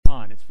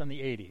Hawn. It's from the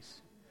 80s.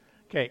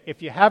 Okay,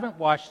 if you haven't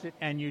watched it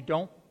and you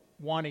don't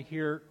want to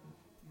hear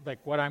like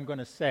what I'm going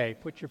to say,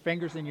 put your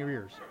fingers in your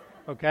ears,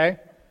 okay?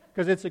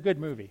 Because it's a good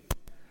movie.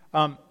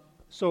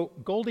 So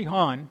Goldie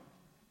Hawn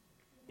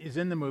is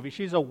in the movie.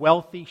 She's a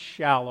wealthy,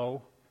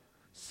 shallow,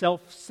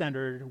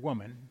 self-centered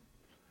woman,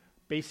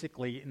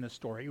 basically in the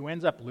story, who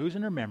ends up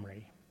losing her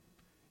memory,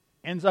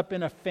 ends up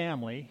in a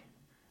family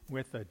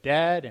with a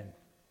dad and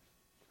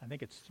I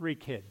think it's 3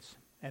 kids.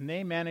 And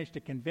they manage to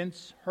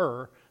convince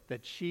her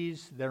that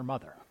she's their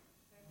mother.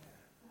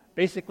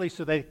 Basically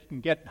so they can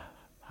get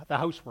the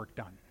housework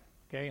done,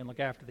 okay, and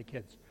look after the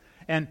kids.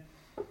 And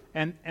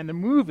the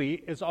movie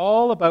is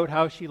all about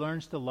how she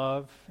learns to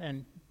love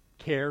and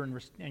care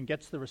and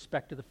gets the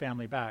respect of the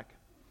family back.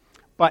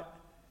 But,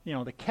 you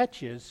know, the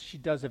catch is she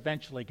does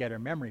eventually get her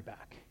memory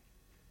back.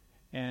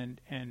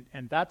 And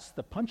that's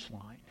the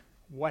punchline.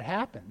 What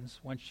happens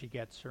when she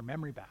gets her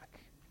memory back?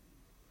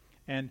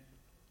 And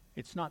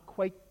it's not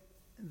quite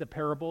the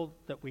parable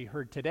that we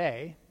heard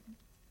today,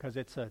 because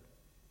it's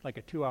like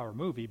a 2-hour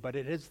movie, but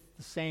it is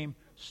the same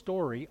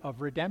story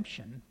of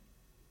redemption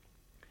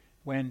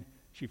when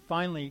she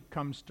finally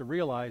comes to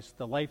realize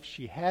the life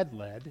she had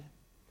led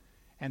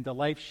and the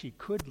life she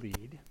could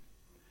lead,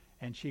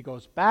 and she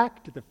goes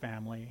back to the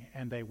family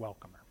and they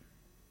welcome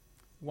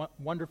her.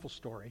 Wonderful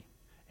story.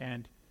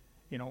 And,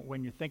 you know,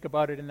 when you think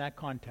about it in that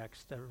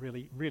context, a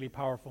really, really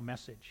powerful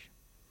message.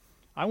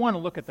 I want to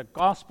look at the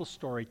gospel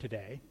story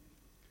today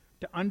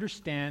to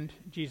understand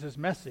Jesus'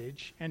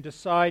 message and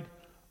decide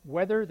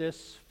whether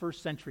this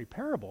first century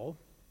parable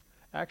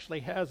actually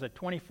has a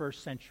 21st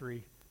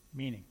century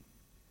meaning.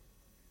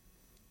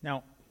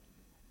 Now,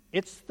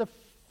 it's the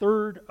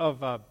third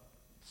of a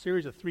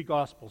series of 3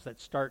 Gospels that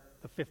start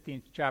the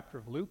 15th chapter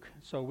of Luke.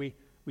 So we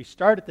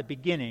start at the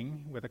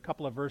beginning with a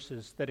couple of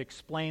verses that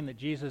explain that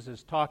Jesus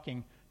is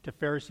talking to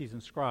Pharisees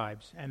and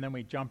scribes, and then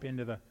we jump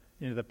into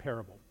the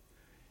parable.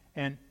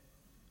 And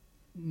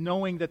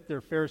knowing that they're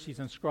Pharisees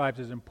and scribes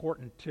is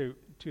important to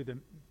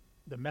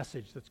the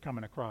message that's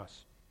coming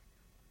across.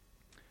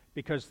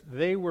 Because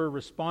they were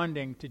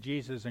responding to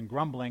Jesus and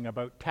grumbling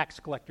about tax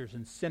collectors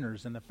and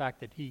sinners and the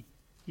fact that he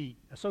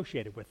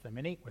associated with them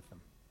and ate with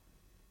them.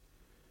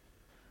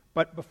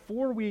 But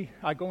before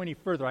I go any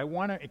further, I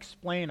want to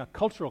explain a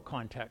cultural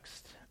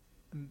context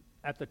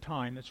at the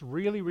time that's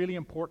really, really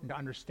important to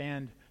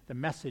understand the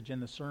message in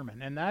the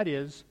sermon. And that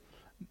is,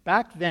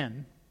 back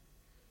then,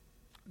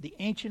 the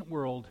ancient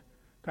world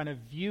kind of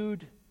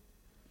viewed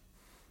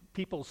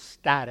people's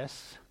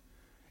status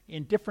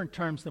in different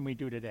terms than we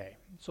do today.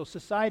 So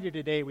society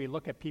today, we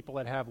look at people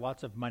that have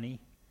lots of money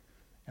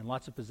and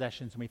lots of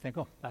possessions, and we think,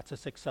 oh, that's a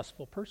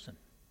successful person,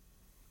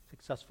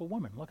 successful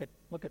woman. Look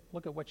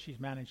at what she's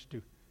managed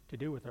to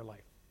do with her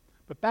life.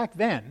 But back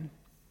then,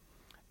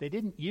 they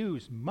didn't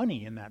use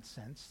money in that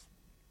sense.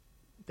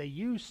 They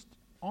used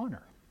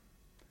honor.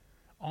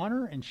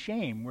 Honor and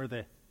shame were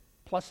the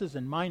pluses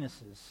and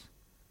minuses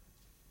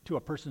to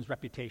a person's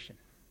reputation.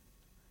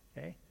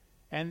 Okay?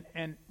 And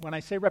when I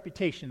say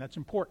reputation, that's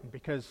important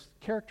because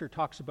character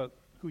talks about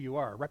who you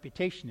are.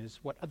 Reputation is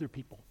what other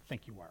people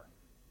think you are.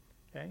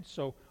 Okay?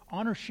 So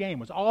honor, shame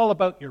was all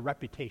about your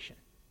reputation.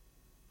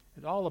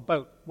 It's all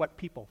about what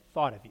people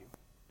thought of you.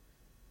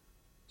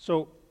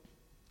 So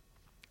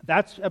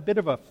that's a bit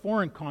of a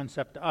foreign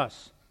concept to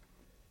us.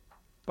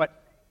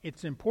 But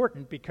it's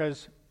important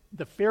because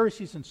the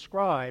Pharisees and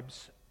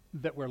scribes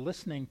that were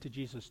listening to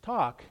Jesus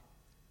talk,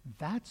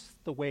 that's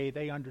the way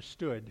they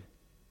understood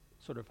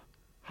sort of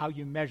how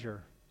you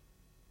measure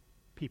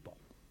people.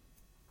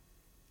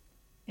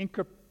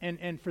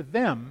 And for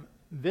them,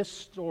 this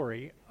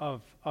story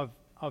of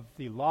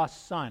the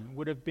lost son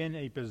would have been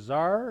a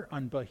bizarre,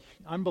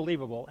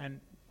 unbelievable, and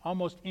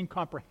almost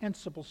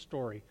incomprehensible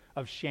story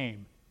of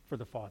shame for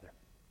the father.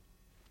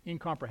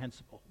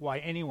 Incomprehensible. Why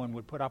anyone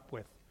would put up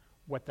with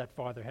what that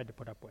father had to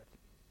put up with.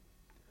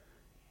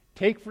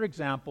 Take, for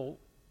example,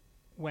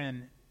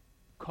 when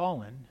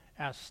Colin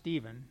asked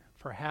Stephen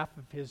for half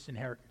of his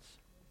inheritance.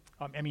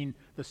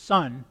 The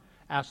son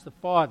asked the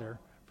father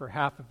for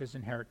half of his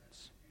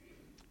inheritance.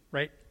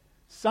 Right?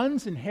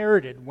 Sons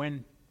inherited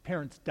when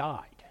parents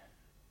died.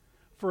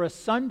 For a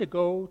son to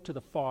go to the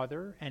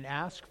father and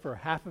ask for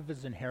half of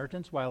his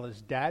inheritance while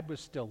his dad was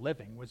still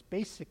living was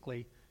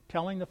basically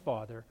telling the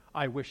father,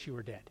 I wish you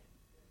were dead.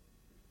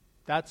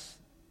 That's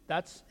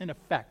in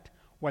effect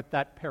what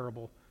that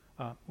parable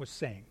was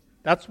saying.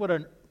 That's what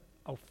a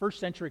first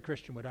century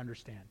Christian would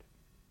understand.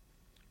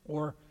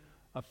 Or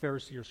a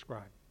Pharisee or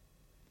scribe.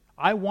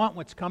 I want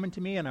what's coming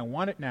to me and I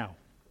want it now.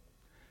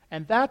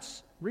 And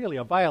that's really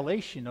a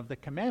violation of the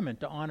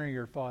commandment to honor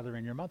your father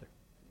and your mother.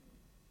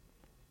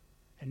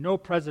 And no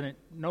precedent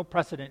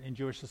in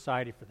Jewish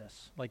society for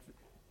this. Like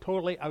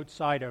totally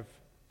outside of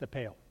the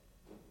pale.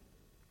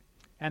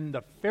 And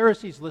the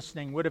Pharisees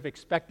listening would have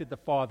expected the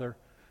father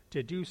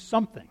to do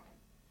something,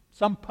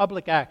 some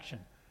public action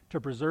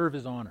to preserve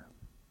his honor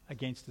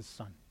against his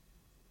son.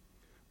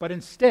 But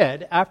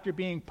instead, after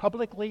being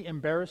publicly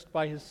embarrassed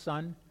by his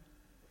son,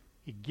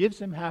 he gives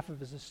him half of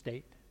his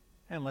estate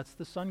and lets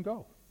the son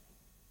go.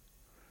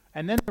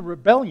 And then the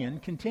rebellion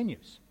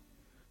continues.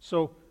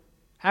 So,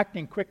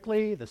 acting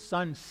quickly, the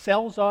son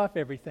sells off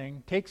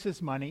everything, takes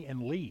his money,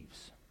 and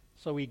leaves.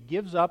 So he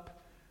gives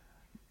up,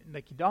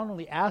 like he not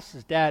only asks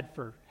his dad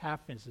for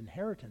half his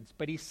inheritance,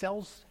 but he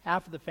sells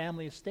half of the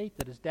family estate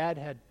that his dad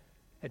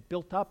had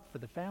built up for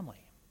the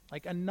family.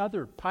 Like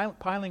another,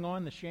 piling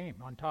on the shame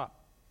on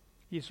top.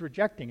 He's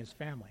rejecting his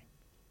family.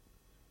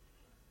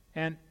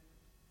 And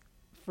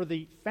for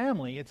the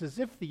family, it's as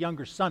if the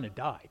younger son had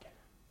died.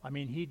 I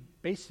mean, he'd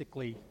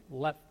basically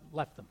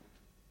left them.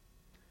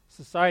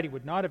 Society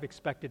would not have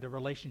expected a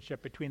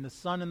relationship between the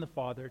son and the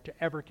father to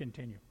ever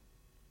continue.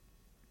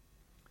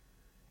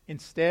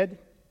 Instead,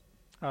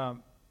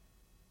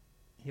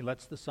 he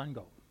lets the son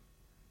go.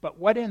 But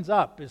what ends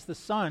up is the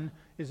son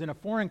is in a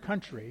foreign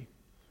country,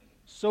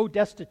 so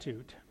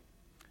destitute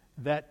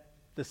that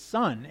the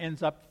son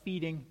ends up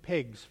feeding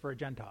pigs for a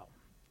Gentile.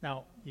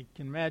 Now, you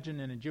can imagine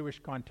in a Jewish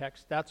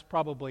context, that's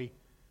probably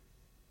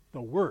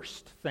the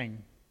worst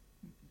thing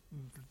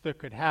that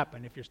could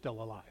happen if you're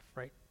still alive,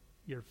 right?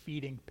 You're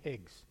feeding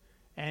pigs.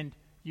 And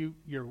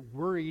you're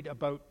worried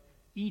about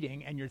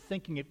eating, and you're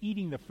thinking of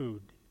eating the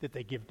food that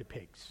they give to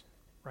pigs,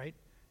 right?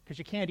 Because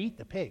you can't eat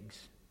the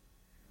pigs.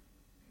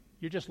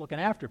 You're just looking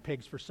after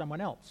pigs for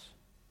someone else.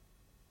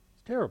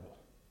 It's terrible.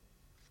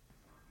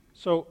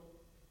 So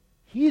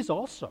he's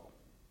also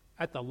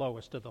at the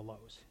lowest of the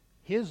lows.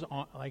 He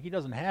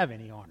doesn't have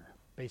any honor,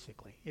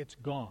 basically. It's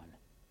gone.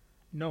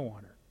 No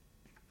honor.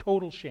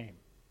 Total shame.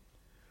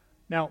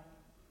 Now,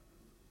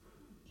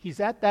 he's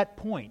at that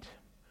point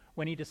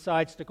when he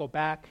decides to go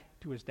back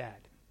to his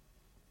dad.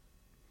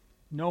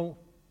 No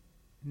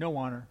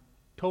honor,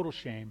 total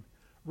shame,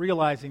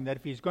 realizing that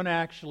if he's going to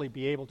actually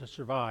be able to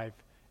survive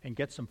and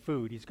get some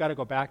food, he's got to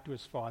go back to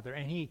his father.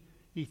 And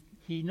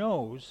he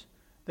knows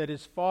that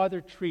his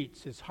father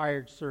treats his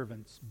hired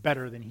servants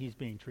better than he's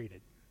being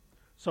treated.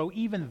 So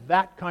even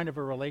that kind of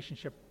a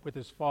relationship with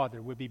his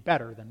father would be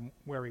better than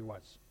where he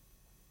was.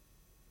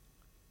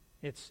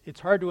 It's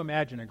hard to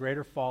imagine a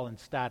greater fall in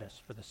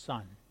status for the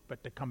son,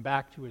 but to come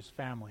back to his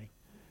family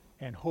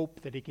and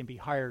hope that he can be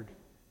hired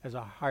as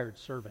a hired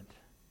servant,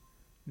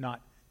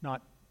 not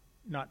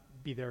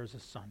be there as a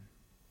son.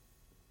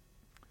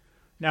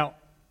 Now,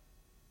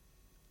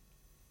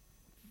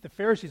 the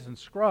Pharisees and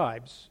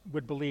scribes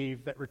would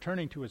believe that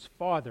returning to his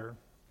father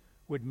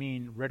would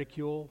mean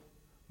ridicule,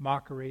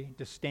 mockery,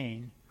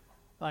 disdain.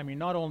 I mean,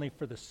 not only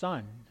for the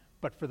son,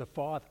 but for the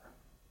father.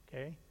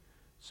 Okay?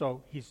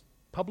 So he's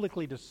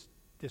publicly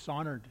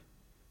dishonored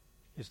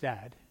his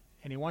dad,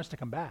 and he wants to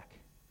come back.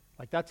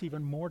 Like, that's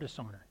even more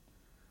dishonor.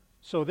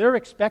 So they're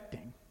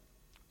expecting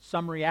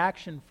some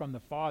reaction from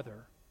the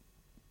father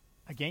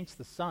against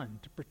the son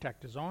to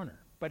protect his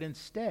honor. But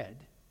instead,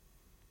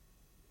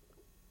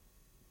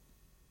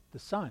 the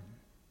son,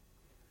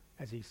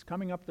 as he's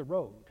coming up the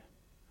road,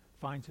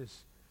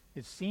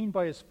 is seen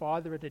by his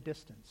father at a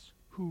distance,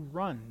 who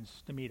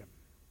runs to meet him.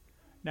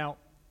 Now,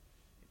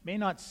 it may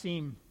not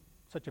seem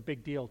such a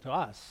big deal to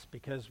us,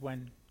 because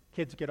when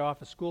kids get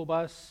off a school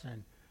bus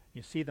and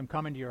you see them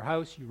come into your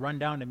house, you run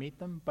down to meet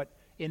them. But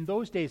in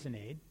those days and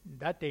age,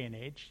 that day and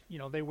age,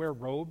 they wear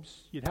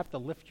robes. You'd have to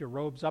lift your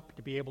robes up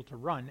to be able to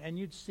run, and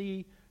you'd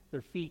see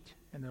their feet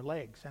and their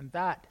legs. And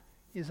that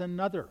is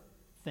another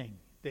thing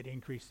that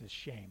increases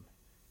shame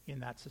in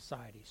that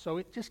society. So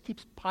it just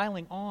keeps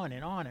piling on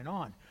and on and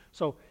on.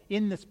 So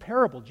in this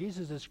parable,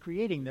 Jesus is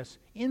creating this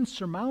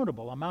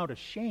insurmountable amount of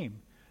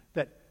shame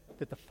that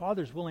the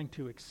Father's willing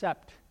to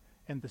accept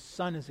and the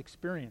Son has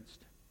experienced.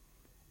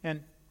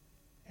 And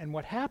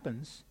what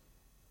happens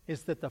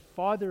is that the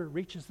Father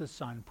reaches the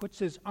Son, puts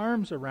his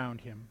arms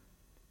around him,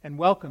 and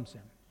welcomes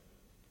him.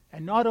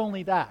 And not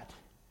only that,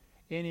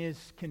 in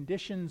his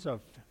conditions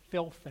of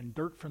filth and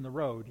dirt from the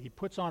road, he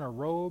puts on a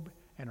robe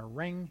and a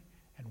ring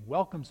and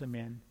welcomes him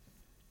in,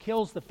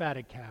 kills the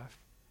fatted calf,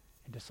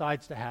 and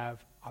decides to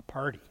have a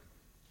party.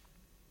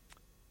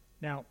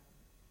 Now,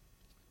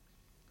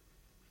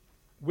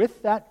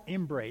 with that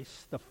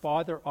embrace, the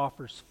Father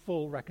offers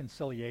full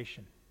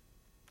reconciliation.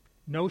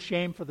 No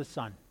shame for the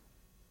Son.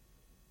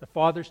 The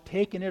Father's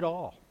taken it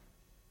all.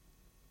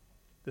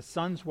 The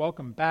Son's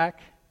welcomed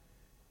back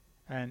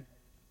and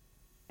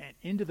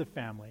into the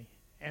family,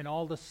 and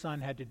all the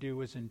Son had to do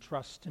was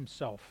entrust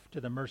himself to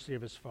the mercy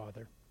of his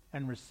Father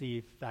and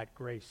receive that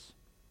grace.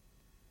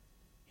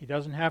 He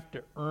doesn't have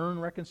to earn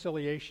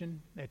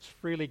reconciliation. It's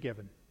freely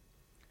given.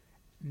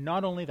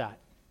 Not only that,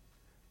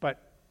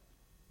 but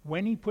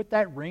when he put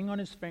that ring on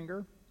his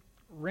finger,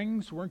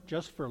 rings weren't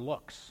just for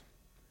looks.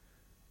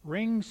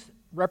 Rings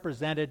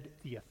represented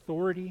the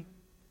authority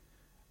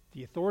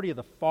of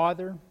the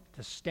Father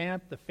to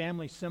stamp the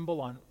family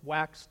symbol on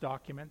wax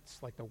documents,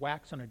 like the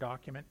wax on a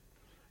document.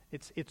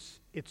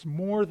 It's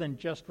more than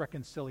just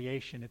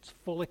reconciliation. It's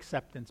full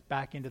acceptance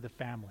back into the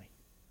family.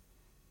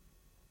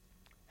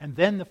 And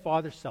then the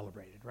Father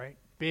celebrated, right?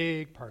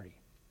 Big party.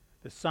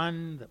 The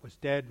son that was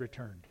dead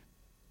returned.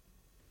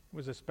 It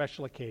was a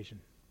special occasion.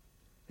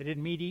 They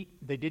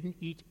didn't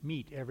eat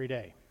meat every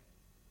day.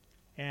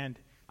 And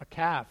a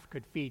calf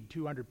could feed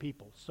 200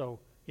 people. So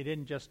he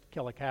didn't just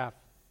kill a calf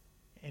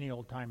any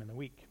old time in the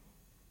week.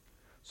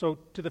 So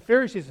to the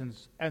Pharisees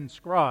and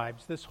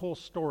scribes, this whole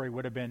story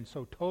would have been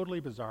so totally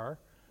bizarre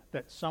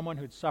that someone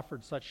who'd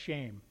suffered such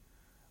shame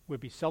would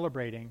be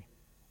celebrating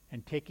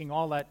and taking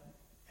all that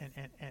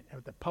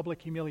and the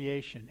public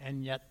humiliation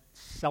and yet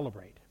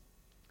celebrate.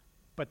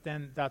 But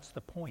then that's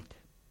the point.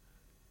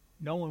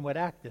 No one would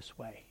act this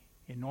way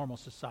in normal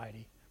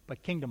society,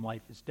 but kingdom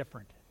life is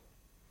different.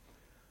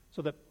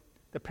 So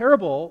the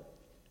parable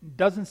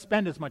doesn't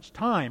spend as much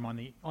time on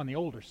the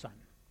older son.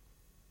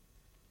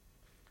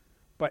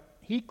 But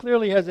he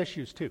clearly has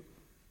issues too.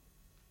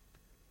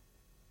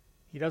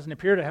 He doesn't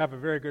appear to have a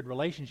very good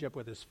relationship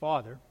with his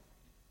father.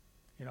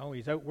 You know,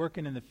 he's out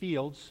working in the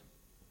fields,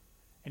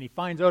 and he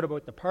finds out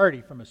about the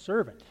party from a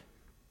servant.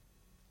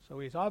 So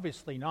he's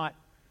obviously not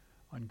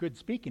on good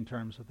speaking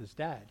terms with his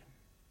dad.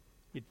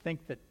 You'd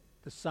think that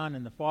the son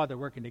and the father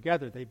working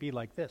together, they'd be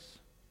like this,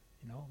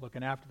 you know,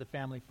 looking after the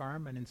family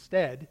farm, and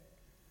instead,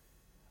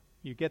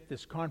 you get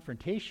this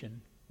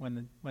confrontation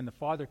when the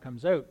father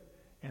comes out,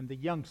 and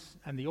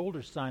the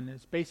older son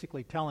is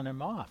basically telling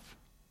him off.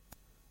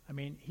 I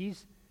mean,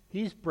 he's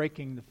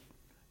breaking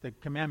the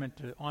commandment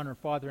to honor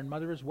father and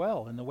mother as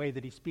well in the way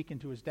that he's speaking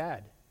to his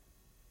dad.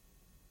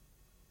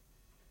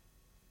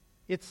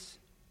 It's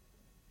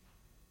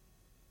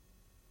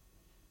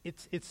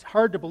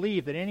hard to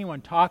believe that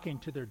anyone talking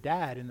to their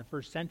dad in the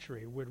first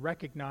century would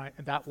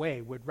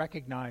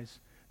recognize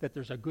that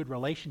there's a good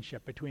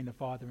relationship between the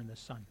father and the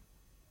son.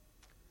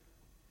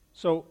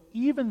 So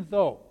even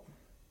though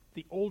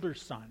the older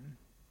son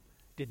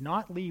did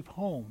not leave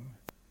home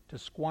to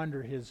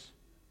squander his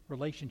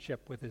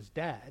relationship with his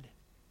dad,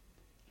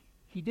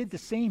 he did the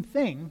same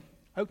thing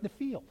out in the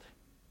field,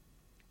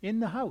 in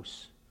the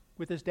house,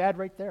 with his dad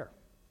right there.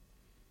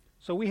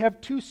 So we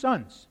have two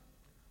sons,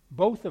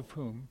 both of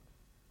whom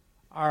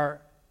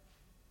are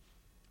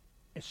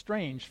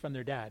estranged from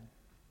their dad.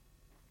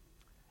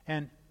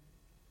 And,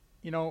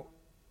 you know,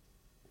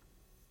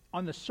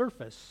 on the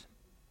surface,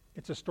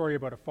 it's a story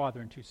about a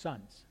father and two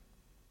sons.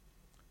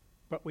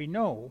 But we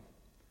know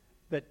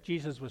that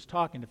Jesus was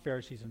talking to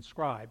Pharisees and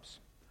scribes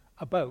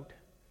about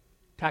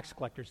tax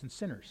collectors and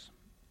sinners.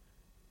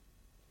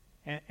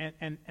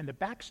 And the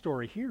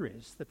backstory here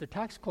is that the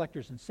tax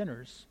collectors and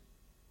sinners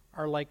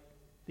are like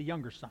the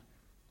younger son.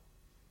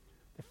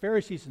 The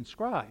Pharisees and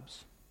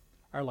scribes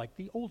are like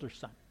the older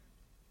son.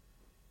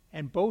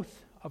 And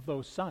both of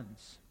those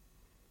sons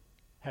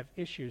have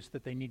issues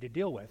that they need to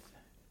deal with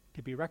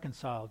to be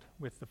reconciled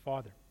with the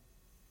Father.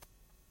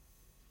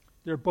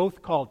 They're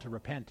both called to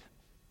repent.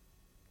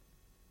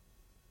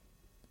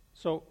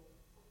 So,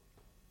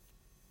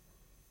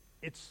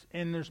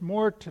 there's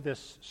more to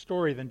this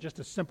story than just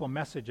a simple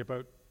message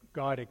about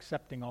God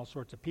accepting all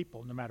sorts of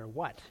people, no matter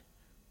what,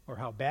 or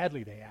how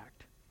badly they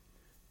act.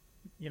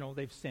 You know,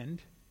 they've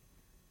sinned.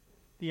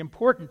 The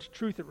important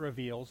truth it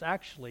reveals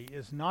actually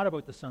is not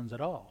about the sons at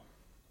all.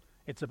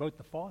 It's about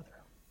the Father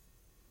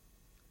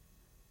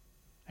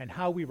and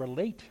how we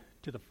relate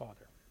to the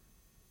Father.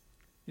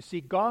 You see,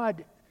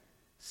 God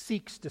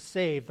seeks to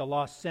save the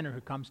lost sinner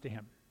who comes to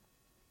him,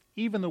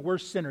 even the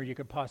worst sinner you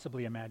could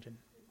possibly imagine.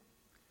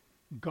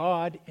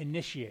 God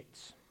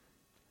initiates.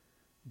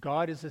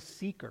 God is a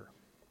seeker.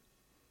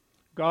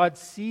 God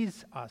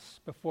sees us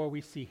before we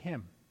see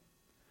him.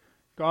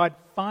 God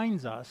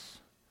finds us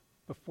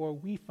before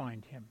we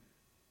find him.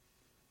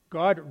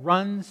 God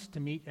runs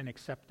to meet and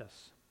accept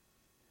us.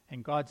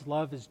 And God's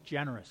love is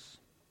generous.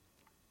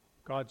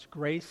 God's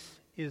grace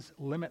is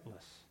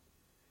limitless.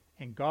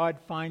 And God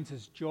finds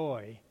his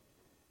joy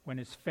when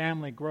his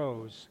family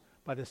grows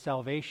by the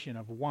salvation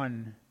of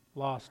one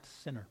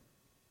lost sinner.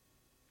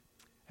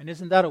 And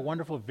isn't that a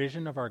wonderful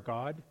vision of our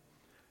God?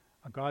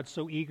 A God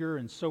so eager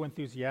and so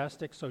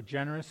enthusiastic, so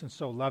generous and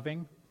so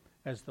loving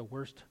as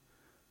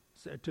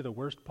to the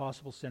worst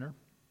possible sinner.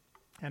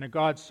 And a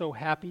God so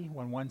happy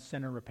when one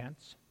sinner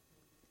repents.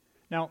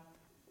 Now,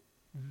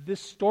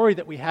 this story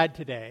that we had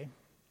today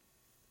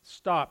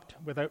stopped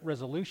without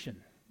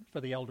resolution for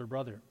the elder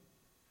brother.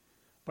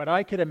 But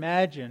I could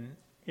imagine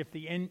if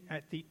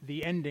at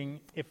the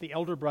ending, if the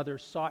elder brother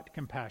sought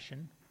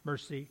compassion,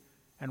 mercy,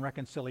 and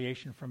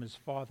reconciliation from his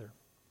father,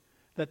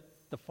 that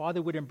the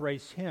father would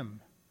embrace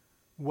him,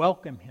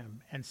 welcome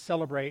him, and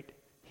celebrate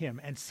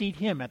him, and seat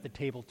him at the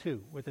table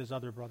too with his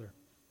other brother.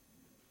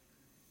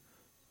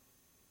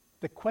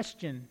 The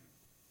question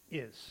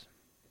is,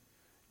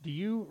 do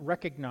you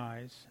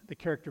recognize the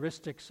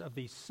characteristics of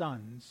these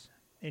sons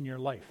in your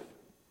life?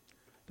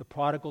 The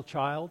prodigal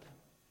child,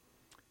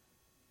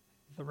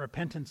 the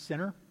repentant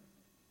sinner,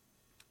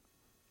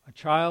 a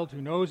child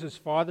who knows his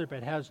father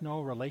but has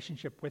no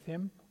relationship with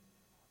him.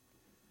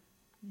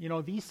 You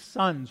know, these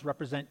sons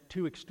represent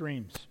two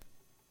extremes,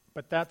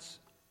 but that's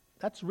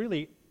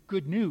really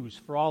good news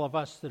for all of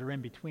us that are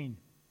in between.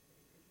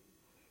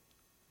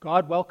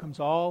 God welcomes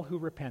all who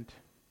repent.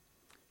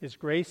 His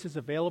grace is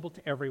available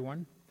to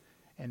everyone,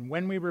 and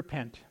when we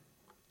repent,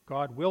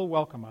 God will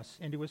welcome us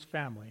into his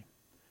family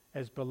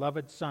as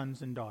beloved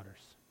sons and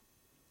daughters.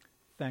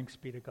 Thanks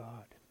be to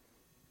God.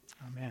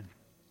 Amen.